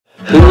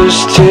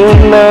Who's to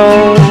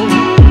know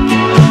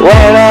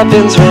what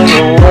happens when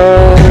the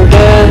world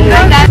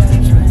ends?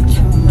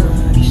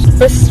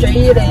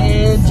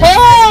 Frustrated.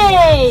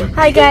 Hey!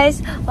 Hi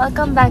guys,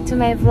 welcome back to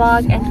my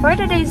vlog, and for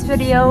today's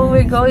video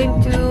we're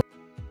going to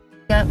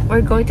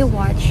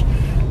watch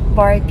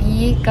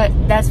Barbie.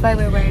 That's why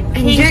we're wearing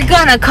pink. And you're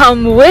gonna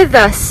come with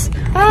us.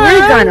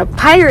 We're gonna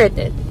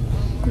pirate it.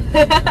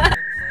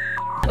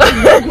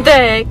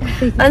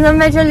 Ano,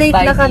 medyo late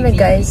na kami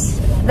guys.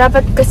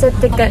 Dapat kasi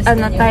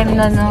time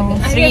na no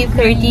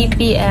 3:30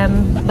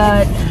 PM,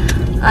 but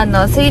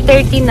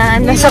 3:30 na,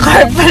 nasa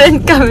car pa rin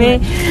kami.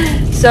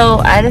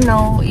 So, I don't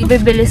know,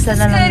 ibibilis na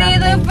lang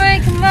natin.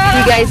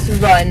 You guys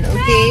run,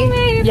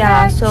 okay?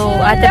 Yeah, so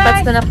Ate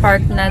Pat's gonna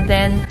park na,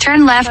 then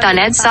turn left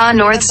on Edsaw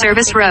North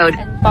Service Road.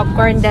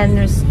 Popcorn, then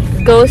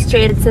go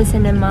straight to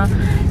cinema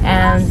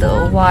and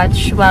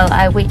watch while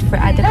I wait for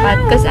Ate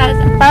Pat. Because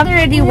Pat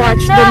already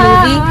watched the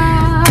movie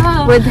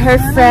with her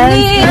friends.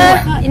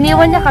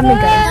 Iniwan niya kami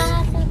guys.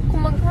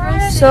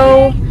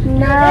 So,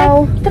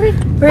 now,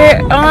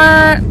 we're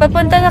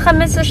papunta na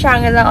kami sa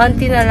Shangri-La,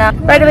 onti na lang.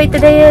 By the way,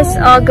 today is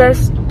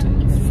August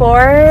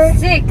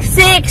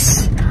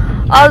 6,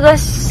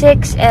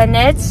 and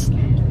it's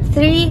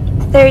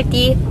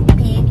 3:30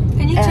 p.m.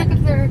 Can you check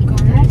if there are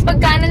cars?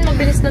 Pagkanan,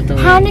 mabilis na to.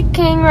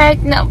 Panicking right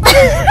now.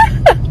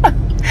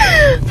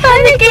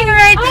 Panicking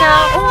right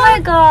now. Oh my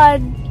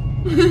God.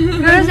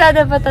 Pero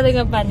sada pa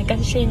talaga panic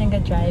kasi siya yung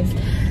nag-drive.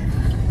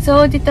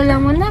 So, dito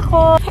lang muna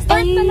ako.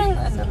 Start na ng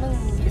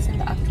movies in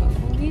the actual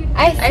movie.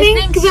 I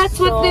think that's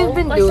so. What they've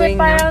been doing.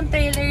 Kasi parang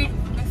trailer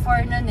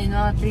before nun eh,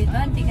 no?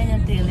 320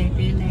 ganyan trailer,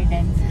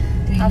 then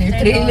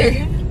Trailer.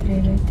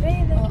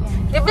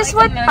 This is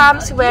what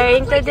Pam's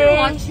wearing today.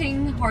 You're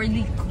watching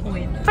Harley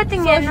Quinn.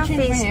 Patingin ang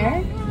face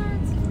mo.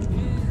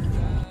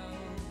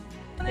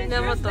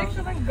 Tignan mo to.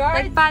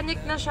 Nagpanic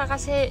na siya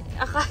kasi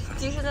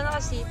hindi siya na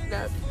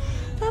naka-seatbelt.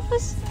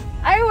 Tapos,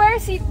 I wear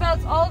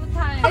seatbelts all the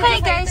time.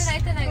 okay guys,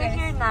 ito na, we're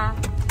here na.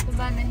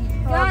 Baba na here.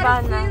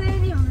 Baba na.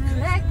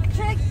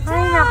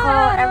 Ay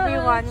nako,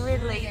 everyone, we're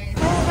late.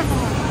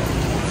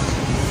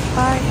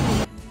 Bye.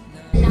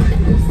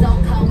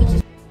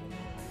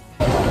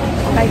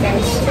 Hi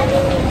guys.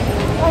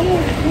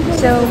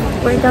 So,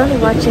 we're done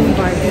watching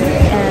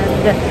Barbie,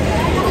 and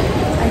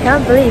I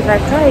can't believe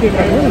I cried in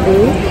the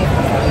movie.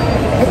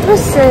 It was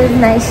a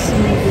nice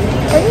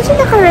movie. Medyo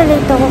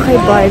nakarelate ako kay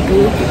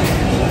Barbie.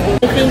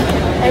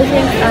 I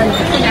think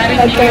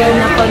nagkaroon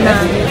ako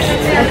ng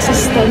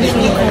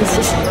existential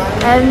crisis.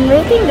 I'm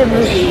rating the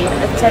movie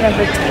at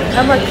 10/10.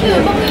 How about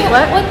you?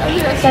 What?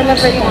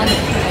 10/10.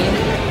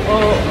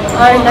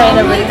 Or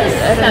 9/10.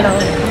 I don't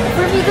know.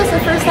 For me, this is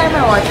the first time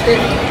I watched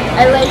it.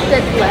 I liked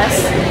it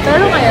less.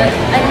 Pero ngayon,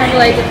 I kind of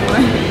like it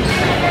more.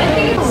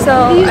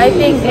 So, I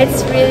think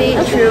it's really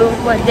true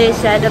what they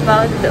said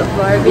about the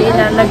Barbie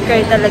na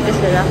nag-cry talaga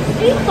sila.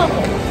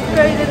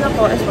 Cry din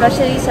ako,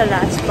 especially sa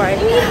last part.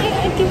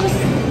 I give us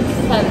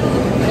 7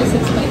 or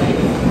 6.9.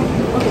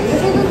 Okay,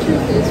 kasi the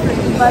truth is,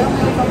 parang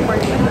may isang part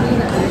na hindi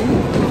na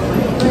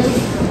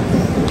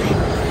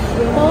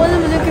wala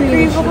mo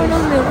nag-crave ako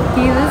ng milk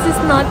tea. This is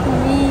not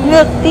me.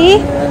 Milk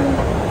tea?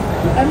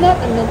 I'm not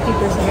a milk tea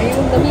person. Are you?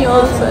 Me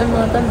also, I'm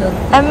not a milk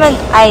tea. I'm an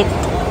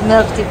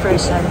milk tea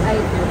person. Like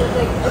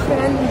a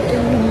friend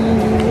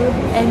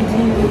and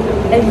you.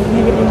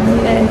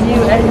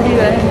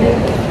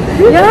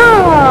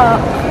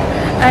 Yeah!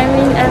 I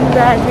mean, I'm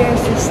glad we're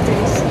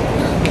sisters.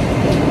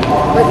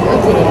 But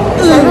okay.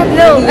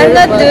 No, I'm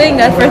not doing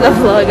that for the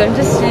vlog. I'm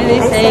just really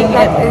saying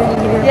it.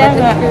 Yeah,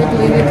 you're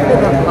doing it for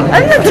the vlog.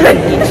 I'm not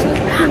doing it.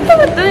 I'm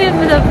not doing it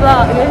for the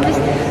vlog.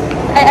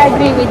 I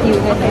agree with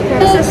you.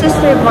 This is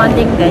sister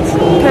bonding, guys.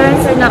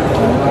 Parents are not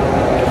home.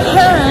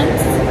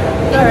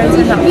 Parents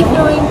are not home.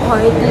 Throwing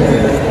parties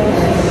and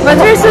stuff.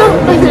 But they're so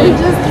funny.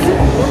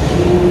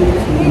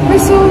 We're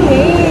so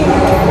lame.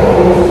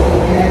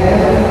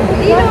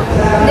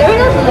 They're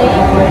not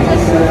lame. We're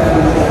just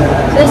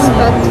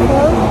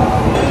respectful.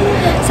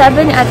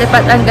 Sabi ni Ate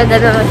Pat, ang ganda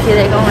na ng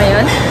kilay ko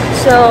ngayon.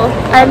 So,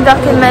 I'm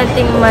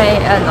documenting my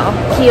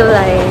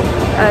kilay.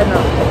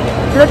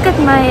 Look at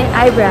my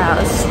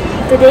eyebrows.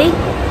 Today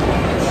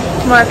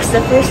marks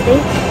the first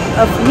day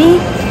of me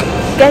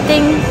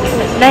getting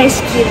nice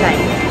kilay.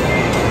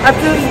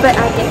 Approved by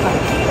Ate Pat.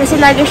 Kasi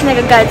lagi siya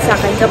nagagalit sa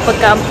akin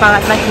kapag ang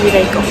pangat ng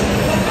kilay ko.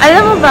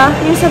 Alam mo ba,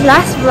 yung sa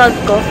last vlog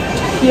ko,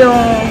 yung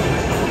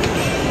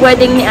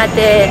wedding ni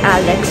Ate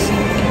Alex,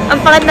 ang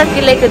pangat ng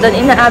kilay ko doon,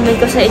 inaamin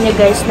ko sa inyo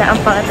guys na ang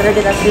pangat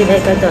talaga ng kilay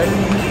ko doon.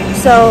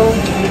 So,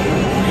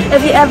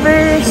 if you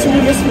ever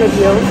see this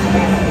video,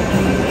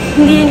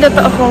 hindi yung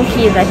totoo kong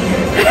kilay.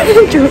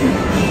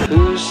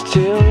 Who's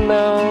to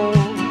know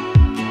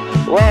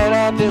what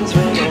happens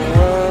when the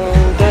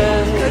world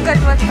ends? Look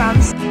at what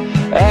comes.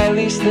 At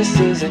least this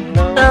isn't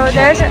known. So,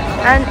 there's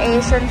an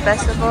Asian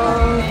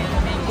festival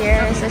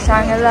here sa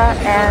Shangri-La,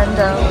 and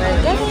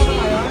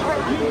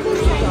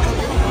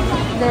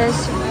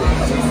there's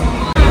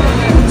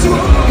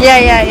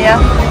yeah.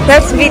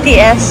 That's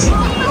BTS.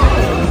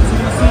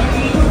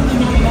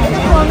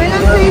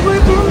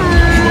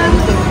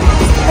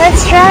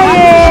 Let's try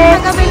it.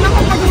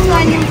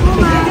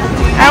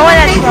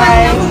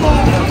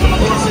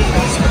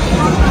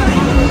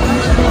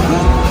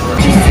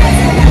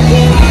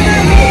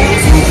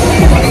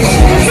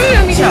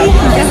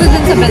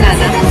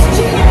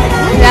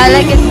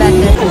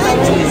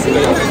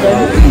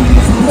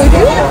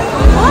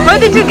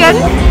 What did you get?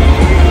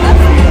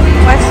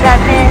 What's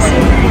that, Nancy?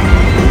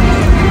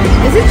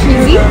 Is it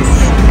cheesy?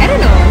 I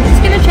don't know. I'm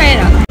just gonna try it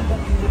out.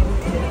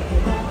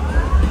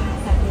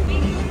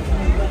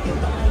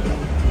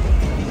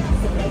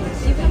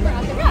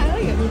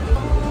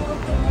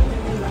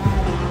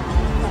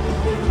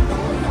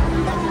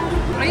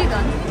 Are you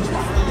done?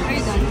 Are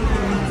you done?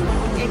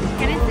 Okay,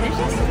 can I finish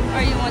this?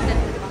 Or you want it?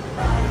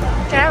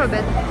 Can I have a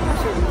bit?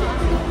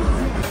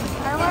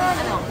 I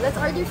wanna know. Let's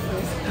argue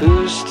first.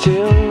 Who's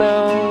to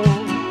know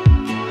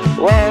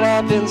what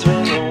happens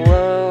when the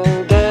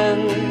world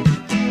ends?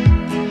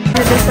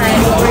 To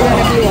decide what we're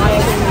gonna be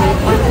watching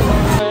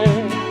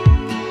later.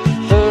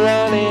 For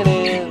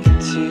running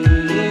into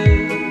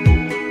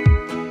you.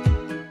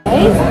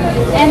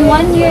 And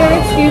 1 year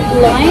strip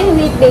loin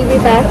with baby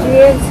back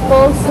ribs,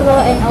 coleslaw,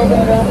 and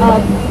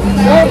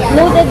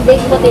loaded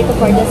baked potato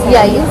for the salad.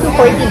 Yeah, you do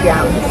 40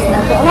 grams.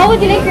 How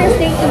would you like your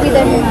steak to be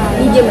done?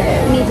 Medium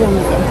rare. Medium.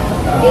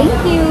 Thank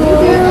you.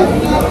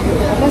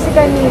 Kasi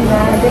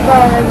kanina, di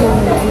ba yung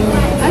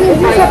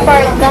sa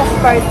last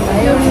part na,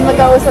 yung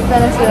mag-ausap na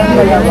lang silang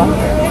dalawa.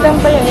 Lang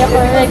pa yun, ako,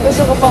 like,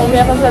 gusto ko pang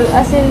umiyak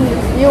as in,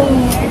 yung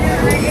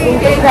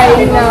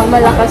pagkain na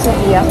malakas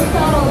yung iyak.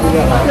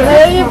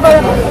 Ngayon yung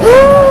parang,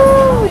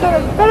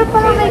 pero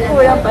parang may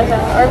kulang pa siya.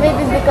 Or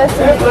maybe because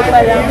hindi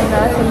pa lang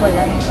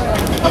nasimulan.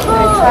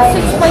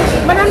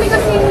 Marami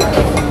kasi,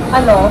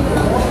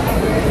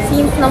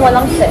 scenes na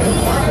walang sense.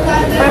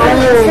 Parang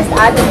it's just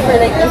added for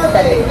like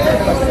aesthetic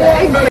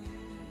purpose.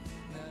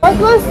 What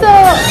was the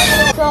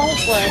song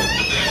for?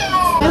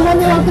 I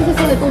wonder what kasi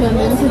sila ito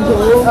naman sa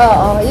Joe.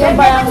 Oo, yung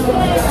parang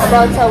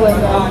about sa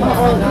women.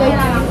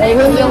 Like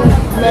yung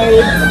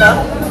married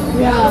stuff.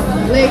 Yeah,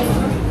 like,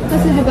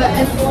 kasi diba,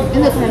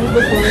 in the times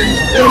before,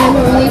 women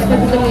were only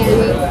expected to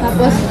marry.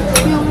 Tapos,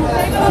 yung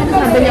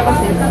sinasabi niya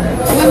kasi,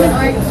 women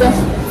aren't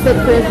just fit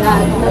for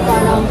that. Na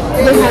parang,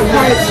 they have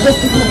hearts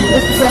just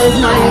as well as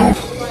mine.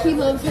 She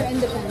loves her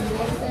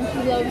independence and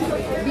she loves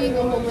being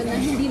a woman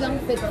na hindi lang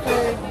fit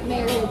for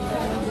marriage.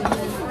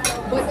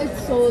 But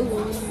it's so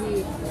lonely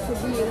to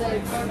be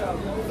like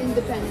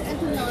independent and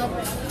to not,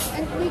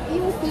 and like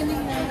yung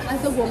feeling na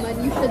as a woman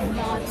you should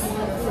not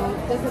want love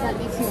kasi that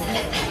makes you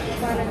weak,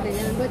 parang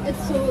ganyan. But it's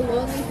so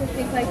lonely to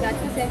think like that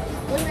kasi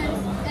women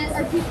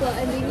are people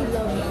and they need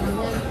love.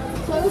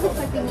 So I was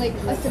expecting like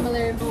a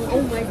similar,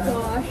 oh my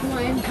gosh,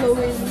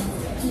 mind-blowing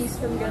piece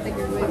from Greta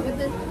Gerwig. But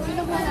then,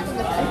 nakuha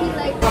natin na I feel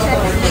like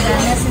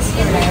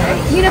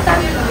hindi na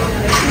tayo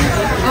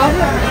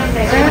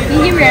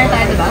medium rare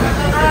tayo, diba?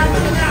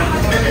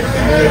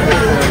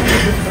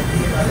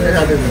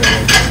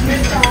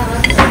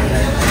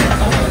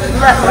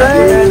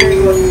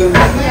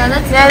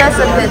 Yeah, that's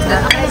a bit.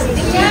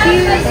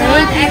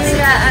 One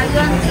extra, I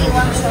don't need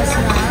one sauce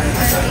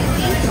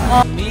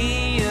now.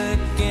 Me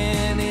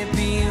again, it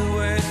be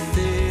worth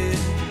it.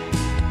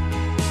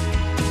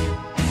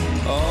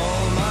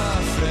 All my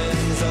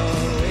friends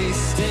are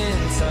wasting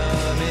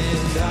time,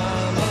 and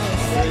I'm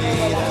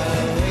afraid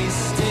I'm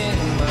wasting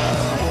my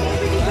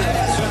whole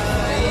life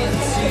trying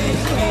to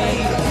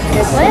be.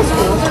 This one is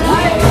cool.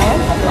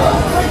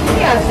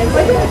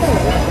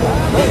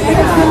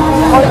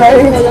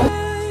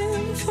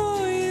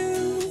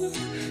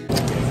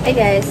 Hey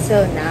guys,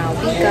 so now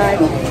we got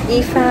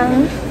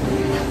Ifang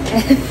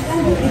and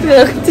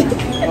milk tea.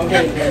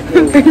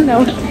 We're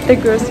now at the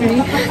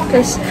grocery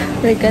because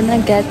we're gonna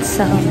get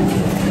some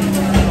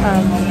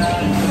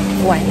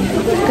wine.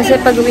 Kasi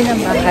pag uwi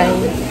ng bahay,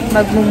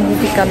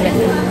 mag-movie kami.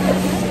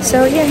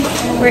 So yeah,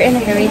 we're in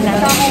a hurry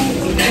now.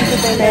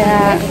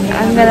 Kaya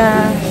I'm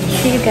gonna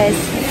see you guys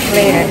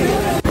later.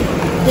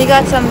 We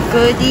got some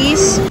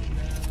goodies.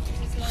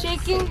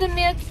 Shaking the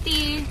milk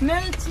tea.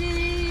 Milk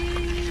tea.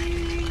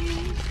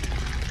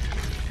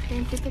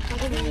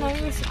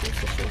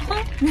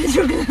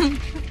 Medyo lang.